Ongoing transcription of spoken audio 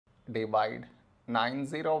divide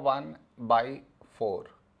 901 by 4.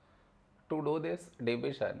 To do this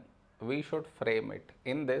division, we should frame it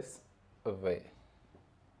in this way.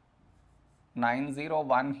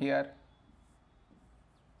 901 here,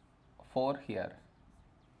 4 here.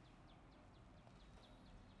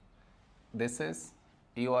 This is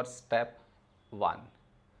your step 1.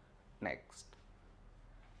 Next,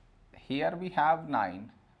 here we have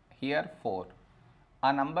 9, here 4.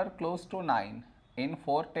 A number close to 9 in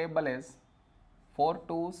 4 table is 4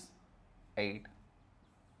 2's 8.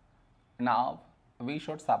 Now we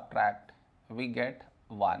should subtract, we get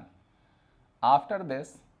 1. After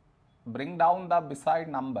this, bring down the beside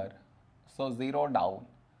number, so 0 down,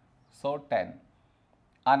 so 10.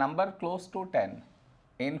 A number close to 10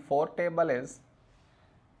 in 4 table is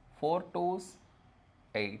 4 2's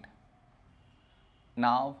 8.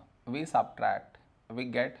 Now we subtract, we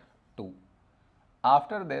get 2.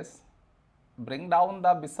 After this, bring down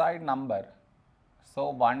the beside number,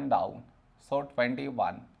 so 1 down, so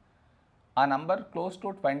 21. A number close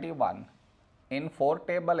to 21 in 4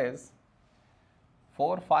 table is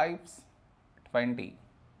 4 5's 20.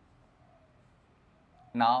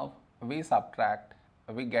 Now we subtract,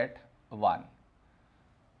 we get 1.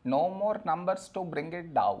 No more numbers to bring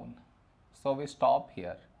it down, so we stop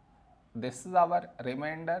here. This is our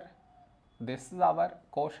remainder, this is our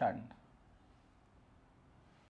quotient.